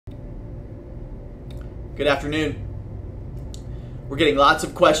Good afternoon. We're getting lots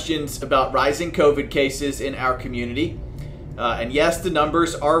of questions about rising COVID cases in our community. And yes, the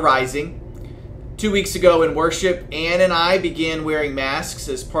numbers are rising. 2 weeks ago in worship, Ann and I began wearing masks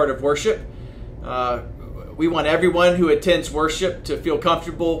as part of worship. We want everyone who attends worship to feel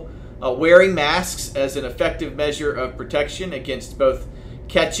comfortable wearing masks as an effective measure of protection against both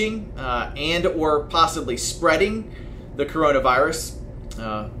catching and or possibly spreading the coronavirus.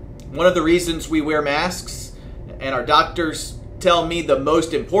 One of the reasons we wear masks, and our doctors tell me the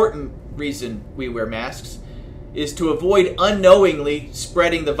most important reason we wear masks, is to avoid unknowingly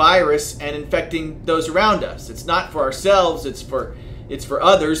spreading the virus and infecting those around us. It's not for ourselves, it's for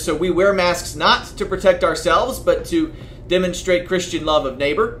others. So we wear masks not to protect ourselves, but to demonstrate Christian love of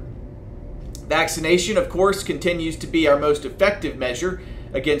neighbor. Vaccination, of course, continues to be our most effective measure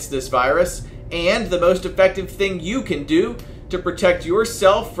against this virus, and the most effective thing you can do to protect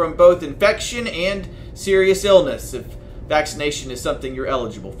yourself from both infection and serious illness if vaccination is something you're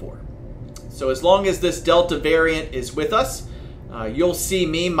eligible for. So as long as this Delta variant is with us, you'll see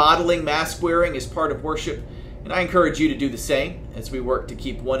me modeling mask wearing as part of worship, and I encourage you to do the same as we work to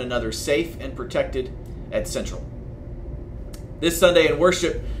keep one another safe and protected at Central. This Sunday in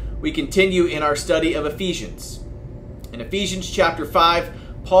worship, we continue in our study of Ephesians. In Ephesians chapter 5,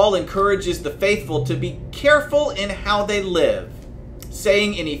 Paul encourages the faithful to be careful in how they live,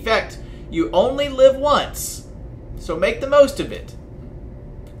 saying in effect, you only live once, so make the most of it.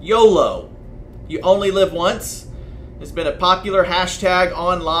 YOLO, you only live once, has been a popular hashtag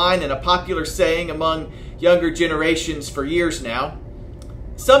online and a popular saying among younger generations for years now.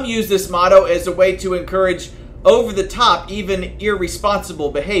 Some use this motto as a way to encourage over-the-top, even irresponsible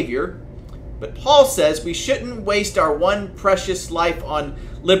behavior. But Paul says we shouldn't waste our one precious life on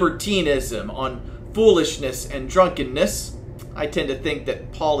libertinism, on foolishness and drunkenness. I tend to think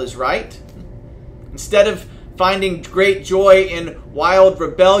that Paul is right. Instead of finding great joy in wild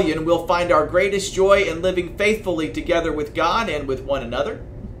rebellion, we'll find our greatest joy in living faithfully together with God and with one another.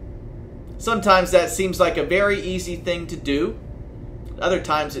 Sometimes that seems like a very easy thing to do. Other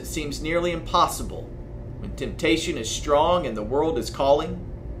times it seems nearly impossible when temptation is strong and the world is calling.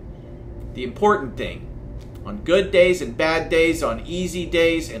 The important thing, on good days and bad days, on easy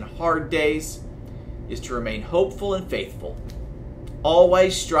days and hard days, is to remain hopeful and faithful,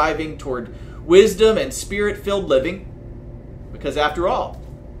 always striving toward wisdom and spirit-filled living, because after all,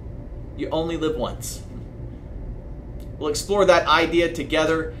 you only live once. We'll explore that idea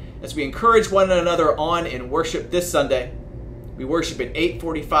together as we encourage one another on in worship this Sunday. We worship at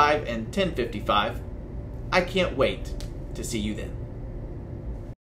 8:45 and 10:55. I can't wait to see you then.